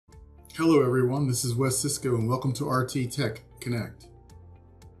Hello everyone, this is Wes Sisco and welcome to RT Tech Connect.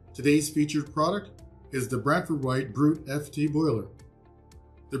 Today's featured product is the Bradford White Brute FT boiler.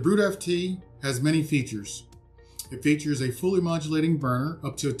 The Brute FT has many features. It features a fully modulating burner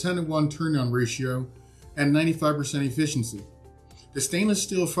up to a 10-to-1 turn-on ratio and 95% efficiency. The stainless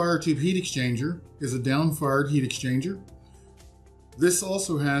steel fire tube heat exchanger is a down-fired heat exchanger. This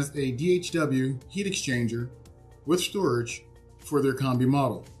also has a DHW heat exchanger with storage for their combi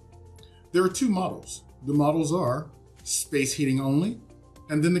model. There are two models. The models are space heating only,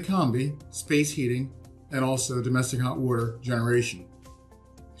 and then the combi, space heating, and also domestic hot water generation.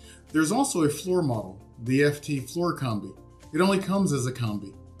 There's also a floor model, the FT Floor Combi. It only comes as a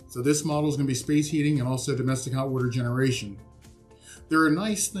combi. So this model is going to be space heating and also domestic hot water generation. There are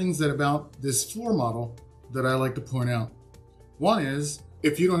nice things about this floor model that I like to point out. One is,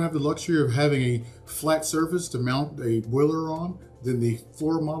 if you don't have the luxury of having a flat surface to mount a boiler on, then the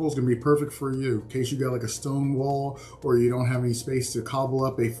floor model is going to be perfect for you. In case you got like a stone wall or you don't have any space to cobble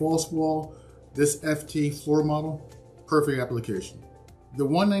up a false wall, this FT floor model, perfect application. The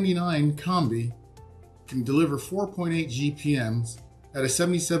 199 Combi can deliver 4.8 GPMs at a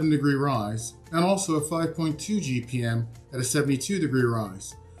 77 degree rise and also a 5.2 GPM at a 72 degree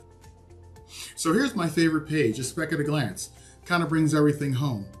rise. So here's my favorite page, a spec at a glance. Kind of brings everything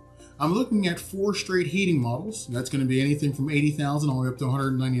home. I'm looking at 4 straight heating models. That's going to be anything from 80,000 all the way up to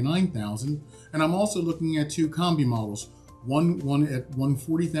 199,000. And I'm also looking at 2 combi models. One at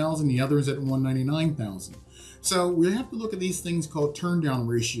 140,000, the other is at 199,000. So we have to look at these things called turn down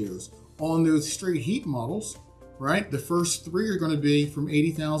ratios. On those straight heat models, right, the first 3 are going to be from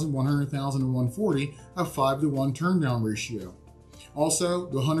 80,000, 100,000, and 140, a 5-to-1 turn down ratio. Also,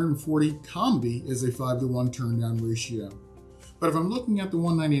 the 140 combi is a 5-to-1 turn down ratio. But if I'm looking at the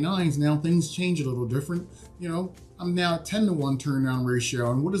 199s, now things change a little different. You know, I'm now at 10-to-1 turn down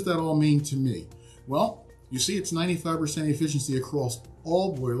ratio. And what does that all mean to me? Well, you see it's 95% efficiency across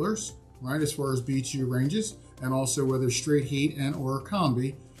all boilers, right, as far as BTU ranges, and also whether straight heat and or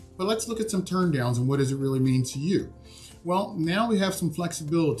combi. But let's look at some turn downs and what does it really mean to you? Well, now we have some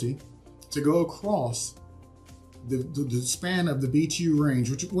flexibility to go across the span of the BTU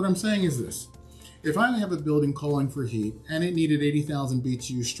range, which what I'm saying is this. If I have a building calling for heat and it needed 80,000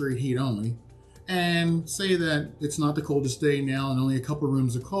 BTU straight heat only, and say that it's not the coldest day now and only a couple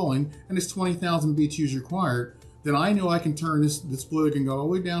rooms are calling and it's 20,000 BTUs required, then I know I can turn this boiler can go all the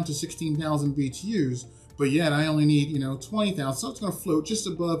way down to 16,000 BTUs, but yet I only need, 20,000. So it's going to float just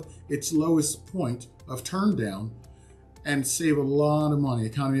above its lowest point of turn down and save a lot of money,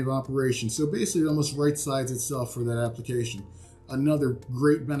 economy of operation. So basically it almost right sides itself for that application. Another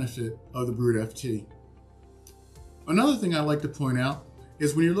great benefit of the Brute FT. Another thing I like to point out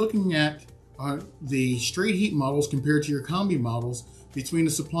is when you're looking at the straight heat models compared to your combi models between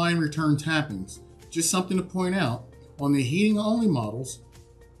the supply and return tappings. Just something to point out, on the heating only models,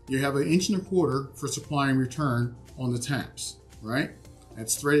 you have 1.25 inches for supply and return on the taps, right?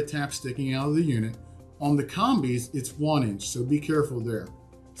 That's threaded tap sticking out of the unit. On the combis, it's 1 inch, so be careful there.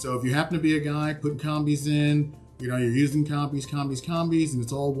 So if you happen to be a guy putting combis in, you're using combis, and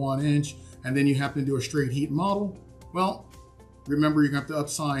it's all 1 inch, and then you happen to do a straight heat model, well, remember you're going to have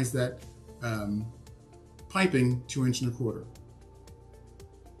to upsize that piping to 1.25 inches.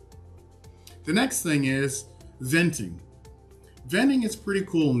 The next thing is venting. Venting is pretty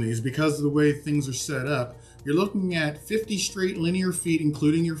cool in these because of the way things are set up. You're looking at 50 straight linear feet,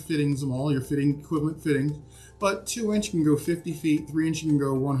 including your fittings and all your equivalent fittings, but 2 inch can go 50 feet, 3 inch can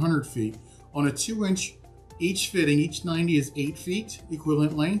go 100 feet. On a 2 inch, each fitting, each 90 is 8 feet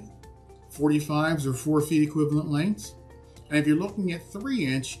equivalent length, 45s are 4 feet equivalent lengths. And if you're looking at 3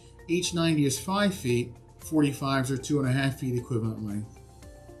 inch, each 90 is 5 feet, 45s are 2.5 feet equivalent length.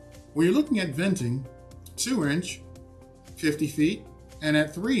 When you're looking at venting, 2 inch, 50 feet, and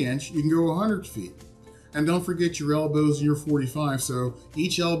at 3 inch, you can go 100 feet. And don't forget your elbows and your 45. So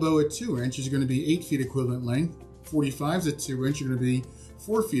each elbow at 2 inch is going to be 8 feet equivalent length. 45s at 2 inch are going to be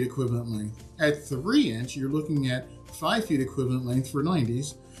 4 feet equivalent length. At 3 inch, you're looking at 5 feet equivalent length for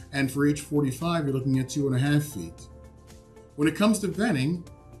 90s. And for each 45, you're looking at 2.5 feet. When it comes to venting,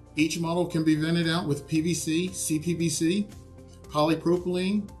 each model can be vented out with PVC, CPVC,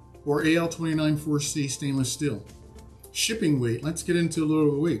 polypropylene, or AL294C stainless steel. Shipping weight, let's get into a little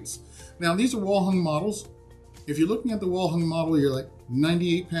of the weights. Now these are wall hung models. If you're looking at the wall hung model, you're like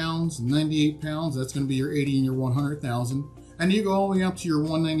 98 pounds, that's going to be your 80 and your 100,000. And you go all the way up to your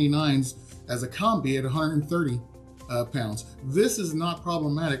 199s as a combi at 130 pounds. This is not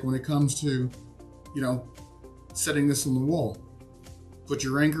problematic when it comes to, setting this on the wall. Put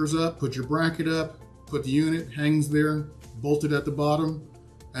your anchors up, put your bracket up, put the unit, hangs there, bolted at the bottom.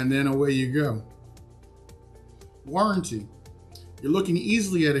 and then away you go. Warranty. You're looking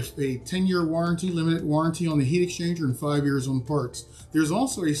easily at a 10-year warranty, limited warranty on the heat exchanger, and 5 years on parts. There's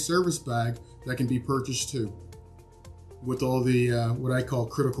also a service bag that can be purchased too, with all the what I call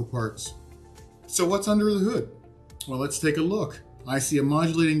critical parts. So what's under the hood? Well, let's take a look. I see a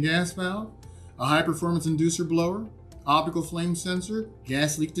modulating gas valve, a high-performance inducer blower, optical flame sensor,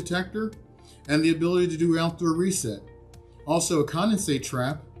 gas leak detector, and the ability to do outdoor reset. Also a condensate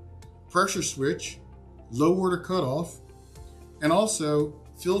trap, pressure switch, low water cutoff, and also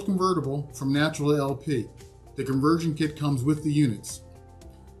field convertible from natural to LP. The conversion kit comes with the units.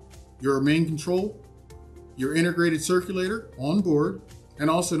 Your main control, your integrated circulator on board, and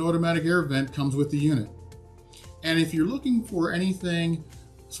also an automatic air vent comes with the unit. And if you're looking for anything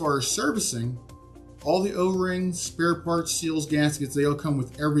as far as servicing, all the O-rings, spare parts, seals, gaskets, they all come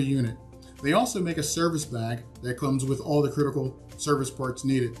with every unit. They also make a service bag that comes with all the critical service parts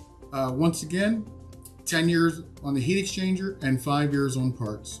needed. Once again, 10 years on the heat exchanger and 5 years on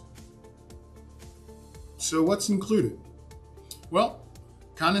parts. So what's included? Well,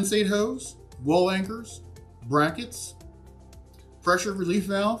 condensate hose, wall anchors, brackets, pressure relief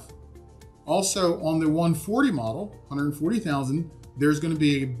valve. Also on the 140 model, 140,000, there's going to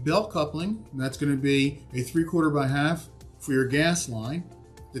be a belt coupling. That's going to be a 3/4 by half for your gas line.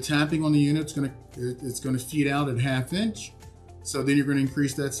 The tapping on the unit it's going to feed out at 1/2 inch. So then you're going to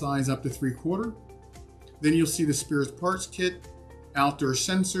increase that size up to 3/4. Then you'll see the spare parts kit, outdoor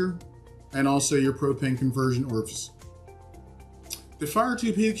sensor, and also your propane conversion orifice. The fire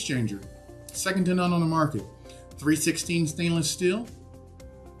tube heat exchanger, second to none on the market. 316 stainless steel.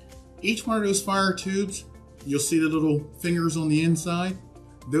 Each one of those fire tubes, you'll see the little fingers on the inside.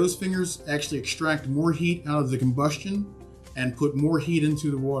 Those fingers actually extract more heat out of the combustion and put more heat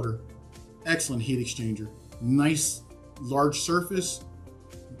into the water. Excellent heat exchanger. Nice large surface,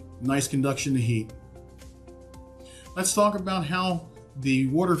 nice conduction to heat. Let's talk about how the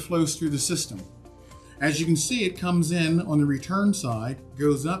water flows through the system. As you can see, it comes in on the return side,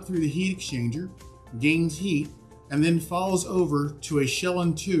 goes up through the heat exchanger, gains heat, and then falls over to a shell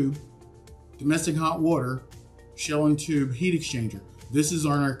and tube, domestic hot water, shell and tube heat exchanger. This is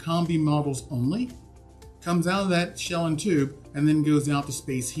on our combi models only. Comes out of that shell and tube and then goes out to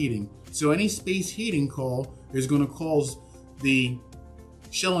space heating. So any space heating call is going to cause the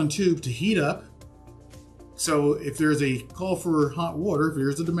shell and tube to heat up. So if there's a call for hot water, if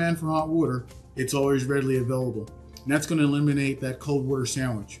there's a demand for hot water, it's always readily available. And that's going to eliminate that cold water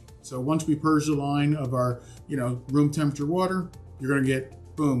sandwich. So once we purge the line of our, room temperature water, you're going to get,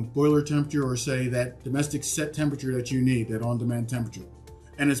 boom, boiler temperature, or say that domestic set temperature that you need, that on-demand temperature,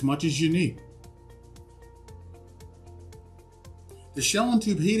 and as much as you need. The shell and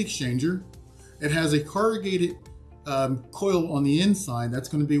tube heat exchanger, it has a corrugated coil on the inside. That's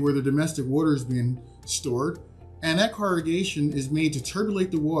going to be where the domestic water is being stored. And that corrugation is made to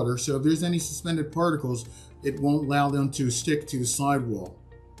turbulate the water, so if there's any suspended particles, it won't allow them to stick to the sidewall.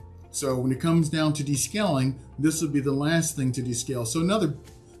 So when it comes down to descaling, this will be the last thing to descale. So another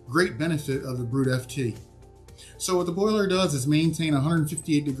great benefit of the Brute FT. So what the boiler does is maintain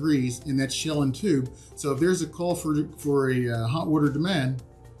 158 degrees in that shell and tube. So if there's a call for a hot water demand,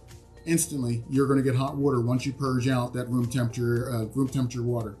 instantly you're going to get hot water once you purge out that room temperature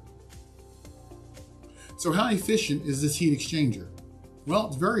water. So how efficient is this heat exchanger? Well,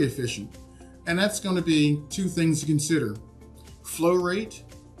 it's very efficient. And that's going to be two things to consider: flow rate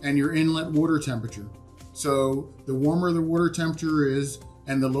and your inlet water temperature. So the warmer the water temperature is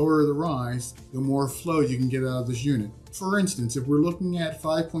and the lower the rise, the more flow you can get out of this unit. For instance, if we're looking at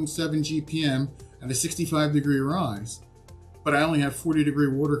 5.7 GPM at a 65 degree rise, but I only have 40 degree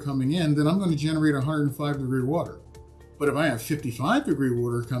water coming in, then I'm going to generate 105 degree water. But if I have 55 degree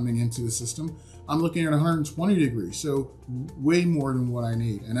water coming into the system, I'm looking at 120 degrees, so way more than what I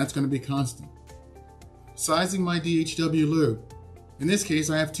need, and that's going to be constant. Sizing my DHW lube. In this case,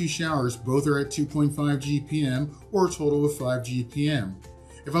 I have two showers. Both are at 2.5 GPM or a total of 5 GPM.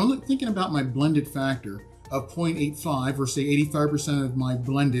 If I'm thinking about my blended factor of 0.85, or say 85% of my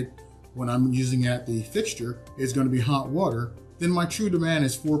blended when I'm using at the fixture is going to be hot water, then my true demand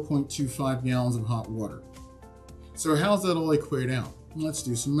is 4.25 gallons of hot water. So how's that all equate out? Let's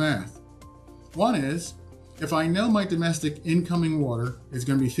do some math. One is, if I know my domestic incoming water is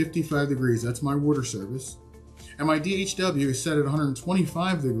going to be 55 degrees, that's my water service, and my DHW is set at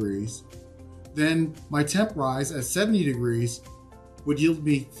 125 degrees, then my temp rise at 70 degrees would yield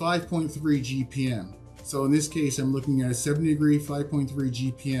me 5.3 GPM. So in this case, I'm looking at a 70 degree, 5.3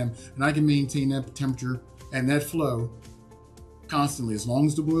 GPM, and I can maintain that temperature and that flow constantly. As long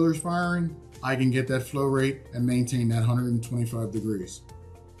as the boiler is firing, I can get that flow rate and maintain that 125 degrees.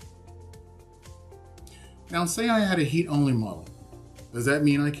 Now say I had a heat only model. Does that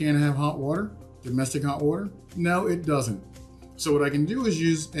mean I can't have hot water? Domestic hot water? No, it doesn't. So what I can do is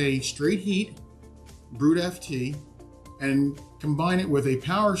use a straight heat Brute FT and combine it with a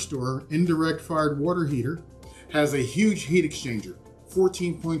Power Store indirect fired water heater. Has a huge heat exchanger,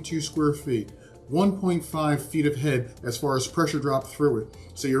 14.2 square feet, 1.5 feet of head as far as pressure drop through it.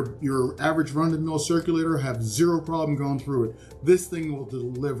 So your average run-of-the-mill circulator have zero problem going through it. This thing will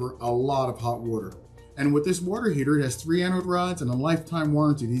deliver a lot of hot water. And with this water heater, it has 3 anode rods and a lifetime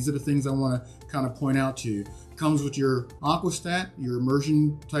warranty. These are the things I want to kind of point out to you. Comes with your aquastat, your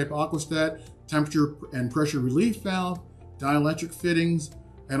immersion type aquastat, temperature and pressure relief valve, dielectric fittings,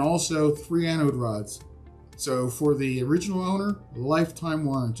 and also 3 anode rods. So for the original owner, lifetime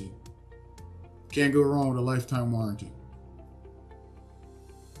warranty. Can't go wrong with a lifetime warranty.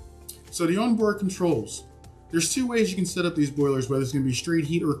 So the onboard controls. There's 2 ways you can set up these boilers, whether it's going to be straight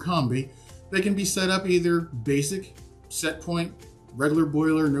heat or combi. They can be set up either basic, set point, regular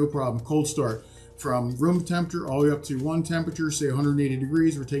boiler, no problem, cold start. From room temperature all the way up to one temperature, say 180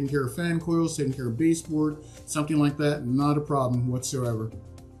 degrees. We're taking care of fan coils, taking care of baseboard, something like that, not a problem whatsoever.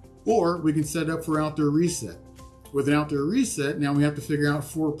 Or we can set it up for outdoor reset. With an outdoor reset, now we have to figure out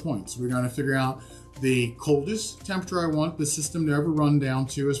 4 points. We're going to figure out the coldest temperature I want the system to ever run down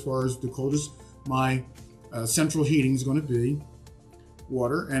to, as far as the coldest my central heating is going to be,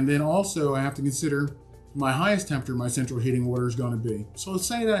 water. And then also I have to consider my highest temperature my central heating water is going to be. So let's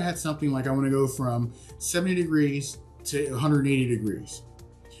say that I had something like I want to go from 70 degrees to 180 degrees.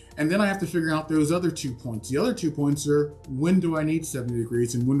 And then I have to figure out those other 2 points. The other 2 points are, when do I need 70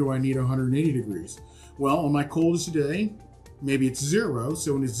 degrees and when do I need 180 degrees? Well, on my coldest day, maybe it's 0.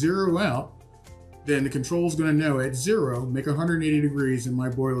 So when it's 0 out, then the control is going to know at 0, make 180 degrees in my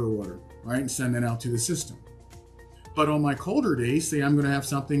boiler water, right? And send that out to the system. But on my colder days, say I'm going to have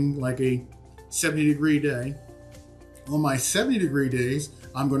something like a 70 degree day. On my 70 degree days,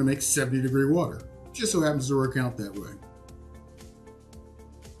 I'm going to make 70 degree water. Just so happens to work out that way.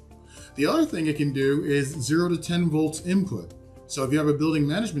 The other thing it can do is 0 to 10 volts input. So if you have a building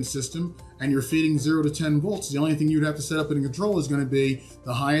management system and you're feeding 0 to 10 volts, the only thing you'd have to set up in a control is going to be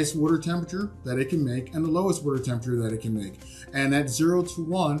the highest water temperature that it can make and the lowest water temperature that it can make. And that 0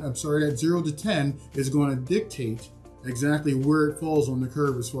 to 10 is going to dictate exactly where it falls on the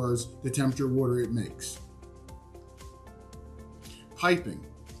curve as far as the temperature of water it makes. Piping.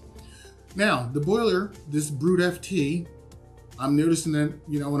 Now, the boiler, this Brute FT, I'm noticing that,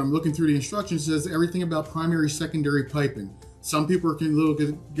 when I'm looking through the instructions, it says everything about primary, secondary piping. Some people can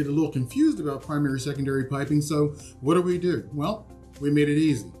get a little confused about primary, secondary piping, so what do? Well, we made it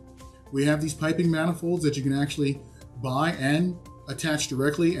easy. We have these piping manifolds that you can actually buy and attach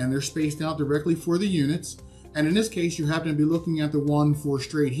directly, and they're spaced out directly for the units. And in this case, you happen to be looking at the one for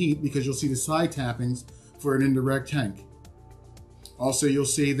straight heat because you'll see the side tappings for an indirect tank. Also, you'll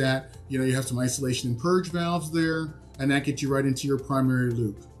see that, you have some isolation and purge valves there, and that gets you right into your primary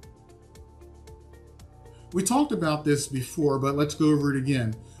loop. We talked about this before, but let's go over it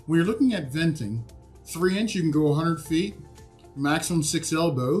again. When you're looking at venting, 3-inch, you can go 100 feet, maximum 6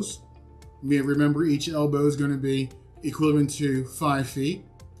 elbows. Remember, each elbow is going to be equivalent to 5 feet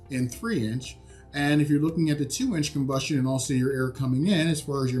in 3-inch. And if you're looking at the 2-inch combustion and also your air coming in, as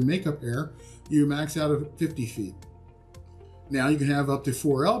far as your makeup air, you max out at 50 feet. Now you can have up to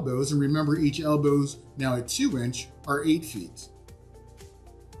 4 elbows, and remember each elbows now at 2-inch are 8 feet.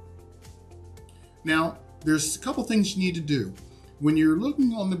 Now, there's a couple things you need to do. When you're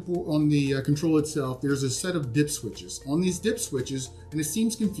looking on the control itself, there's a set of dip switches. On these dip switches, and it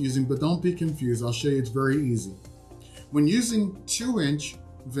seems confusing, but don't be confused. I'll show you it's very easy. When using 2-inch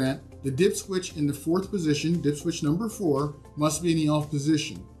vent, the dip switch in the 4th position, dip switch number 4, must be in the off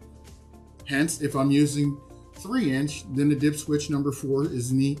position. Hence, if I'm using 3-inch, then the dip switch number 4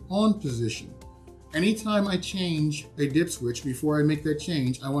 is in the on position. Anytime I change a dip switch, before I make that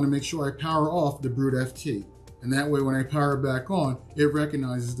change, I want to make sure I power off the Brute FT. And that way, when I power it back on, it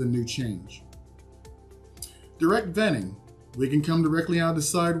recognizes the new change. Direct venting. We can come directly out of the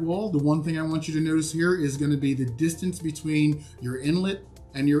side wall. The one thing I want you to notice here is going to be the distance between your inlet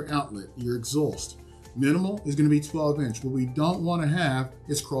and your outlet, your exhaust. Minimal is going to be 12-inch. What we don't want to have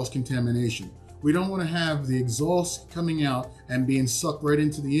is cross-contamination. We don't want to have the exhaust coming out and being sucked right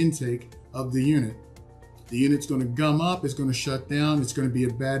into the intake of the unit. The unit's going to gum up, it's going to shut down, it's going to be a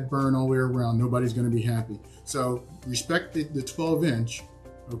bad burn all the way around. Nobody's going to be happy. So respect the 12-inch,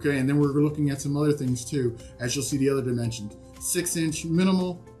 okay? And then we're looking at some other things too, as you'll see the other dimensions. 6-inch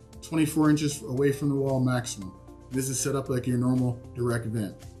minimal, 24 inches away from the wall maximum. This is set up like your normal direct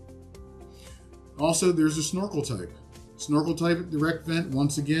vent. Also, there's a snorkel type. Snorkel type direct vent,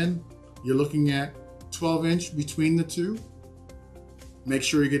 once again, you're looking at 12-inch between the two. Make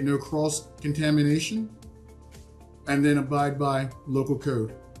sure you get no cross contamination, and then abide by local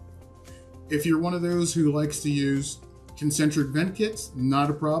code. If you're one of those who likes to use concentric vent kits, not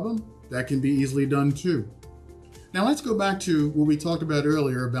a problem. That can be easily done too. Now let's go back to what we talked about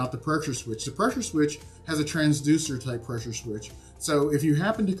earlier about the pressure switch. The pressure switch has a transducer type pressure switch. So if you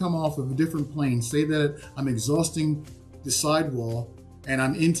happen to come off of a different plane, say that I'm exhausting the sidewall and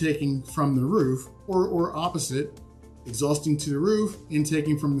I'm intaking from the roof, or opposite, exhausting to the roof,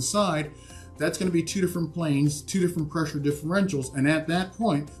 intaking from the side, that's going to be two different planes, two different pressure differentials. And at that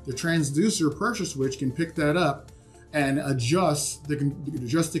point, the transducer pressure switch can pick that up and adjust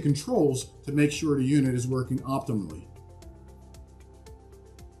the controls to make sure the unit is working optimally.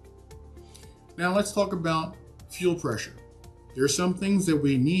 Now let's talk about fuel pressure. There are some things that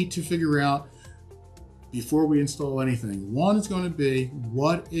we need to figure out before we install anything. One is going to be,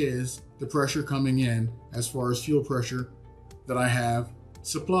 what is the pressure coming in as far as fuel pressure that I have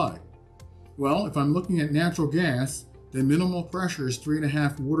supplied? Well, if I'm looking at natural gas, the minimal pressure is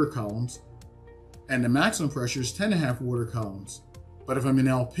 3.5 water columns, and the maximum pressure is 10.5 water columns. But if I'm in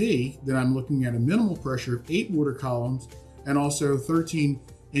LP, then I'm looking at a minimal pressure of 8 water columns and also 13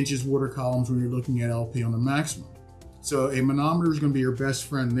 inches water columns when you're looking at LP on the maximum. So a manometer is going to be your best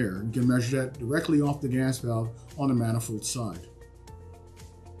friend there. You can measure that directly off the gas valve on the manifold side.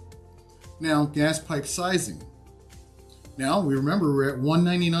 Now, gas pipe sizing. Now, we remember we're at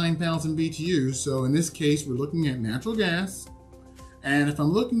 199,000 BTUs, so in this case, we're looking at natural gas. And if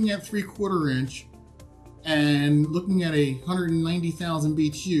I'm looking at 3/4 inch and looking at 190,000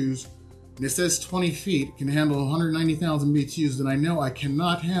 BTUs, and it says 20 feet can handle 190,000 BTUs, then I know I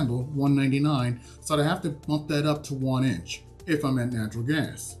cannot handle 199, so I have to bump that up to 1 inch if I'm at natural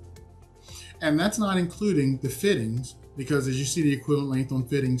gas. And that's not including the fittings, because as you see the equivalent length on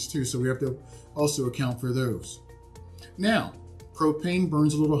fittings too, so we have to also account for those. Now, propane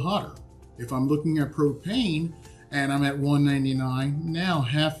burns a little hotter. If I'm looking at propane and I'm at 199, now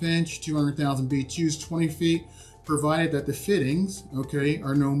 1/2 inch, 200,000 BTUs, 20 feet, provided that the fittings, okay,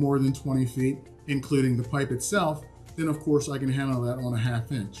 are no more than 20 feet, including the pipe itself, then of course I can handle that on a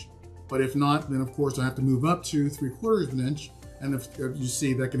 1/2 inch. But if not, then of course I have to move up to 3/4 of an inch, and if you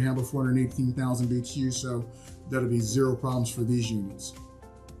see, that can handle 418,000 BTUs, so that'll be zero problems for these units.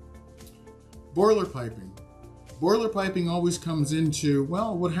 Boiler piping. Boiler piping always comes into,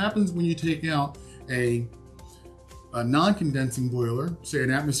 well, what happens when you take out a non-condensing boiler, say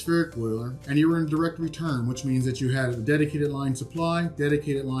an atmospheric boiler, and you were in direct return, which means that you had a dedicated line supply,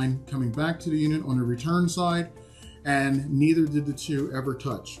 dedicated line coming back to the unit on the return side, and neither did the two ever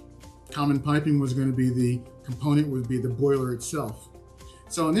touch. Common piping was going to be the component, would be the boiler itself.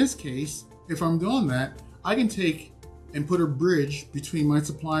 So in this case, if I'm doing that, I can take and put a bridge between my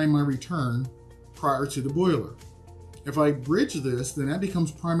supply and my return prior to the boiler. If I bridge this, then that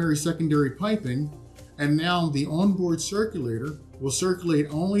becomes primary secondary piping, and now the onboard circulator will circulate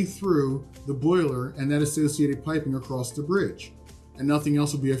only through the boiler and that associated piping across the bridge, and nothing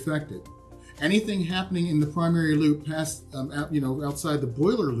else will be affected. Anything happening in the primary loop past, outside the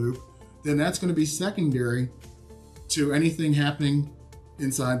boiler loop, then that's going to be secondary to anything happening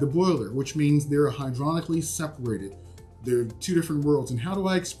inside the boiler, which means they're hydronically separated. They're two different worlds. And how do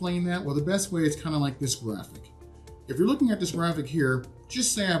I explain that? Well, the best way is kind of like this graphic. If you're looking at this graphic here,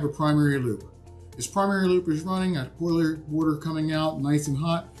 just say I have a primary loop. This primary loop is running, I have boiler water coming out nice and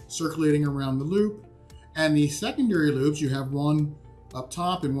hot, circulating around the loop. And the secondary loops, you have one up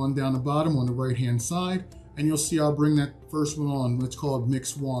top and one down the bottom on the right-hand side. And you'll see I'll bring that first one on. Let's call it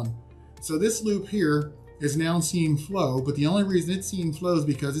mix one. So this loop here is now seeing flow, but the only reason it's seeing flow is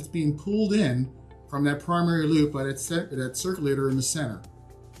because it's being pulled in from that primary loop by that circulator in the center.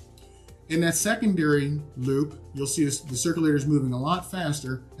 In that secondary loop, you'll see the circulator is moving a lot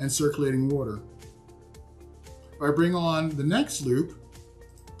faster and circulating water. If I bring on the next loop,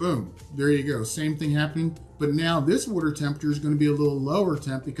 boom, there you go, same thing happening, but now this water temperature is going to be a little lower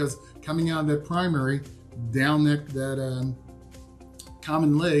temp because coming out of that primary down that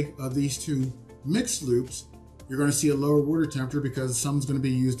common leg of these two mixed loops, you're going to see a lower water temperature because some's going to be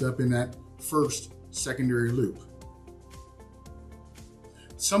used up in that first secondary loop.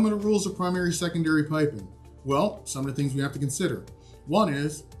 Some of the rules of primary secondary piping. Well, some of the things we have to consider. One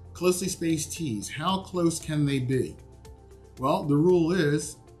is closely spaced tees. How close can they be? Well, the rule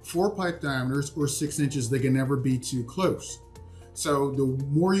is 4 pipe diameters or 6 inches. They can never be too close. So the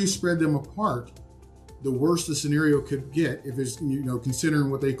more you spread them apart, the worse the scenario could get if it's,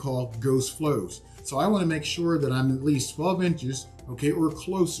 considering what they call ghost flows. So I want to make sure that I'm at least 12 inches, okay, or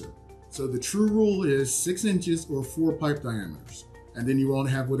closer. So the true rule is 6 inches or 4 pipe diameters. and then you won't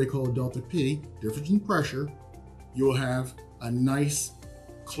have what they call a delta P, difference in pressure. You will have a nice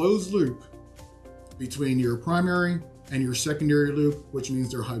closed loop between your primary and your secondary loop, which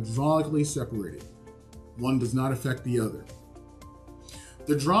means they're hydraulically separated. One does not affect the other.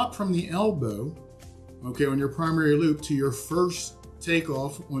 The drop from the elbow, okay, on your primary loop to your first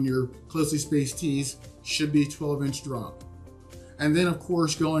takeoff on your closely spaced tees should be a 12-inch drop. And then, of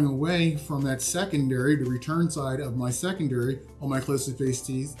course, going away from that secondary, the return side of my secondary on my closely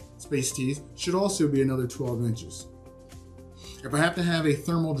spaced tees should also be another 12 inches. If I have to have a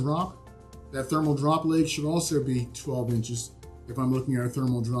thermal drop, that thermal drop leg should also be 12 inches if I'm looking at a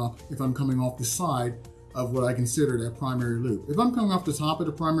thermal drop, if I'm coming off the side of what I consider that primary loop. If I'm coming off the top of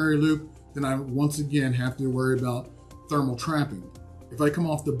the primary loop, then I once again have to worry about thermal trapping. If I come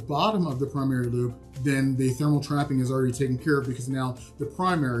off the bottom of the primary loop, then the thermal trapping is already taken care of because now the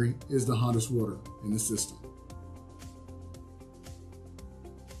primary is the hottest water in the system.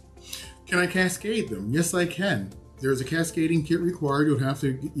 Can I cascade them? Yes, I can. There's a cascading kit required. You'll have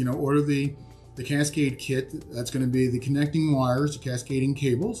to, order the cascade kit. That's going to be the connecting wires, the cascading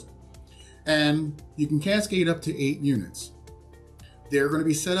cables, and you can cascade up to 8 units. They're going to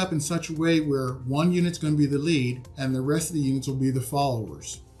be set up in such a way where one unit's going to be the lead and the rest of the units will be the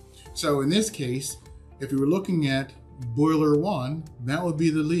followers. So in this case, if we were looking at boiler 1, that would be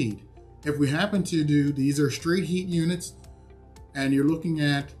the lead. If we happen to do, these are straight heat units, and you're looking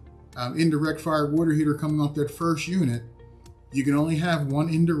at indirect fire water heater coming off that first unit, you can only have one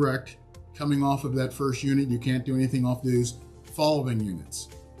indirect coming off of that first unit. You can't do anything off those following units.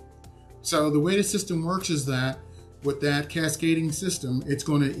 So the way the system works is that with that cascading system, it's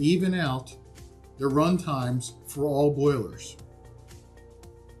going to even out the run times for all boilers.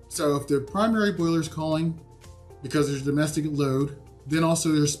 So if the primary boiler is calling because there's domestic load, then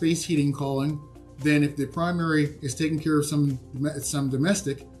also there's space heating calling, then if the primary is taking care of some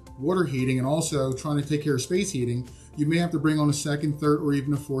domestic water heating and also trying to take care of space heating, you may have to bring on a second, third, or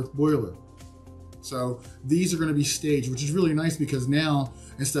even a fourth boiler. So these are going to be staged, which is really nice because now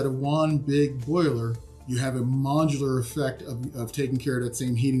instead of one big boiler, you have a modular effect of taking care of that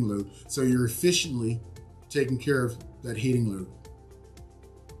same heating load. So you're efficiently taking care of that heating load.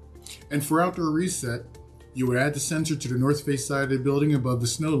 And for outdoor reset, you would add the sensor to the north face side of the building above the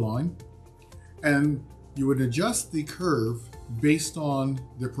snow line, and you would adjust the curve based on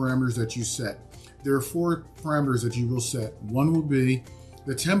the parameters that you set. There are 4 parameters that you will set. One will be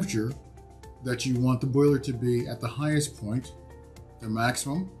the temperature that you want the boiler to be at the highest point, the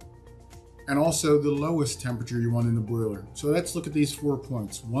maximum, and also the lowest temperature you want in the boiler. So let's look at these 4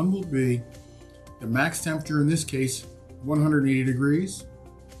 points. One will be the max temperature, in this case, 180 degrees.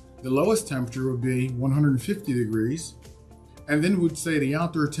 The lowest temperature would be 150 degrees. And then we'd say the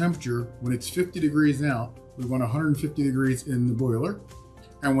outdoor temperature, when it's 50 degrees out, we want 150 degrees in the boiler.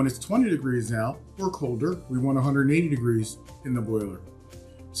 And when it's 20 degrees out or colder, we want 180 degrees in the boiler.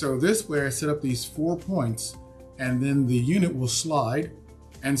 So this way I set up these 4 points, and then the unit will slide.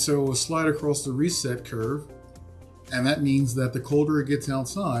 And so it will slide across the reset curve. And that means that the colder it gets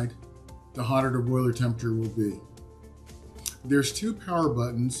outside, the hotter the boiler temperature will be. There's 2 power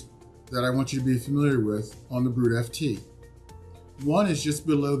buttons that I want you to be familiar with on the Brute FT. One is just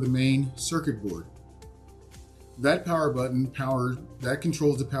below the main circuit board. That power button that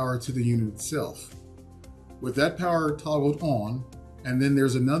controls the power to the unit itself. With that power toggled on, and then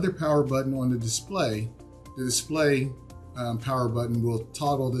there's another power button on the display power button will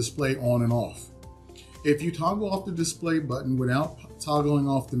toggle the display on and off. If you toggle off the display button without toggling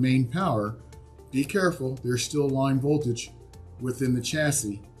off the main power, be careful, there's still line voltage within the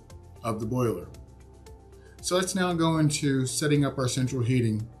chassis of the boiler. So let's now go into setting up our central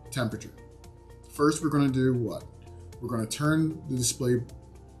heating temperature. First, we're going to do what? We're going to turn the display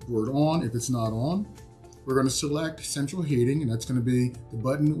board on if it's not on. We're going to select central heating, and that's going to be the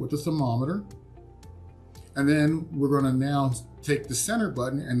button with the thermometer. And then we're going to now take the center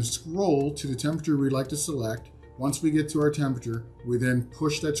button and scroll to the temperature we'd like to select. Once we get to our temperature, we then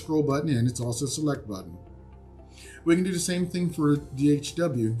push that scroll button in. It's also a select button. We can do the same thing for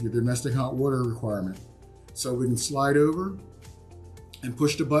DHW, your domestic hot water requirement. So we can slide over and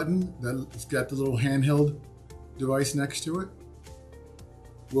push the button that's got the little handheld device next to it.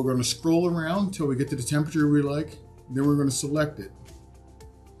 We're going to scroll around until we get to the temperature we like. Then we're going to select it.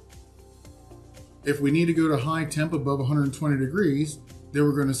 If we need to go to high temp above 120 degrees, then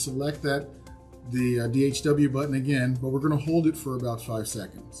we're going to select the DHW button again, but we're going to hold it for about 5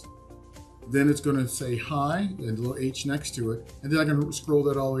 seconds. Then it's going to say high and a little H next to it, and then I can scroll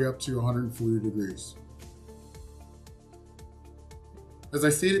that all the way up to 140 degrees. As I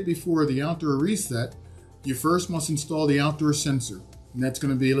stated before, the outdoor reset, You first must install the outdoor sensor, and that's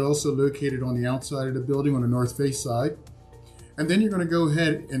going to be also located on the outside of the building on the north face side. And then you're going to go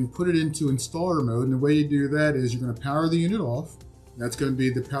ahead and put it into installer mode, and the way you do that is you're going to power the unit off. That's going to be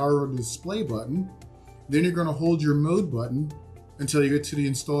the power of the display button. Then you're going to hold your mode button until you get to the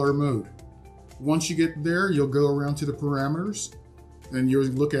installer mode. Once you get there, you'll go around to the parameters and you'll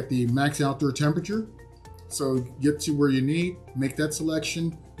look at the max outdoor temperature. So get to where you need, make that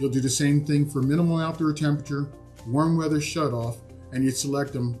selection. You'll do the same thing for minimal outdoor temperature, warm weather shutoff, and you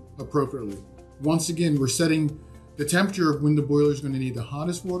select them appropriately. Once again, we're setting the temperature of when the boiler is going to need the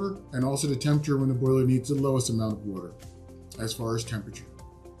hottest water and also the temperature when the boiler needs the lowest amount of water as far as temperature.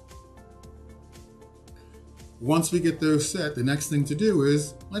 Once we get those set, the next thing to do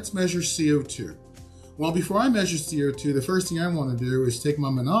is let's measure CO2. Well, before I measure CO2, the first thing I want to do is take my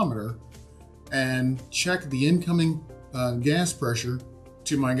manometer and check the incoming gas pressure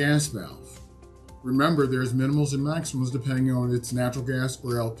to my gas valve. Remember, there's minimals and maximums depending on its natural gas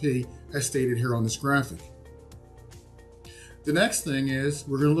or LP, as stated here on this graphic. The next thing is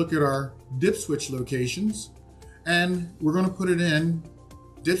we're going to look at our dip switch locations, and we're going to put it in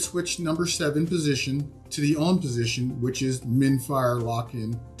dip switch number 7 position to the on position, which is min fire, lock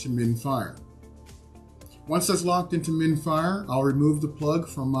in to min fire. Once that's locked into min fire, I'll remove the plug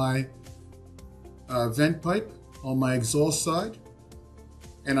from my vent pipe on my exhaust side,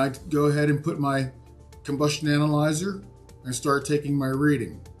 and I go ahead and put my combustion analyzer and start taking my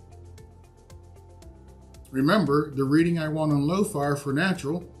reading. Remember, the reading I want on low fire for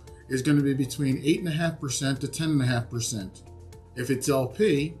natural is going to be between 8.5% to 10.5%. If it's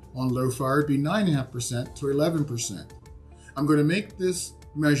LP, on low fire, it'd be 9.5% to 11%. I'm going to make this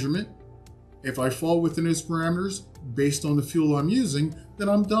measurement. If I fall within those parameters based on the fuel I'm using, then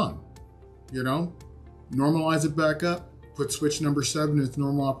I'm done. You know, normalize it back up, put switch number 7 in its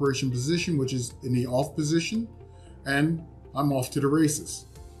normal operation position, which is in the off position, and I'm off to the races.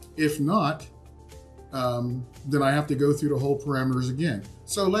 If not, then I have to go through the whole parameters again.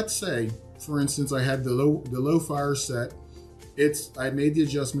 So let's say, for instance, I had the low fire set. I made the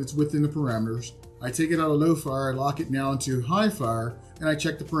adjustments within the parameters. I take it out of low fire, I lock it now into high fire, and I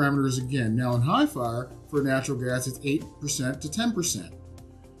check the parameters again. Now in high fire, for natural gas, it's 8% to 10%.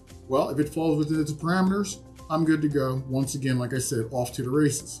 Well, if it falls within its parameters, I'm good to go. Once again, like I said, off to the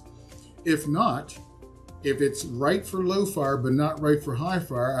races. If not, if it's right for low fire, but not right for high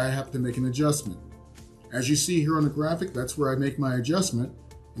fire, I have to make an adjustment. As you see here on the graphic, that's where I make my adjustment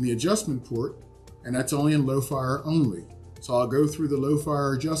in the adjustment port, and that's only in low fire only. So I'll go through the low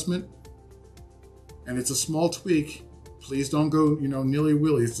fire adjustment, and it's a small tweak. Please don't go,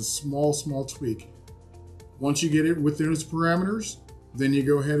 nilly-willy. It's a small tweak. Once you get it within its parameters, then you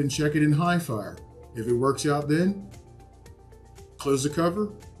go ahead and check it in high fire. If it works out then, close the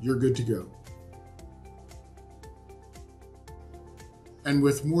cover, you're good to go. And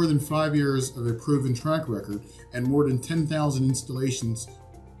with more than 5 years of a proven track record and more than 10,000 installations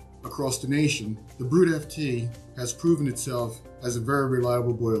across the nation, the Brute FT has proven itself as a very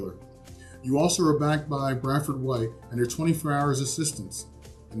reliable boiler. You also are backed by Bradford White and their 24 hours assistance.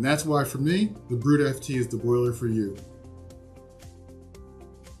 And that's why for me, the Brute FT is the boiler for you.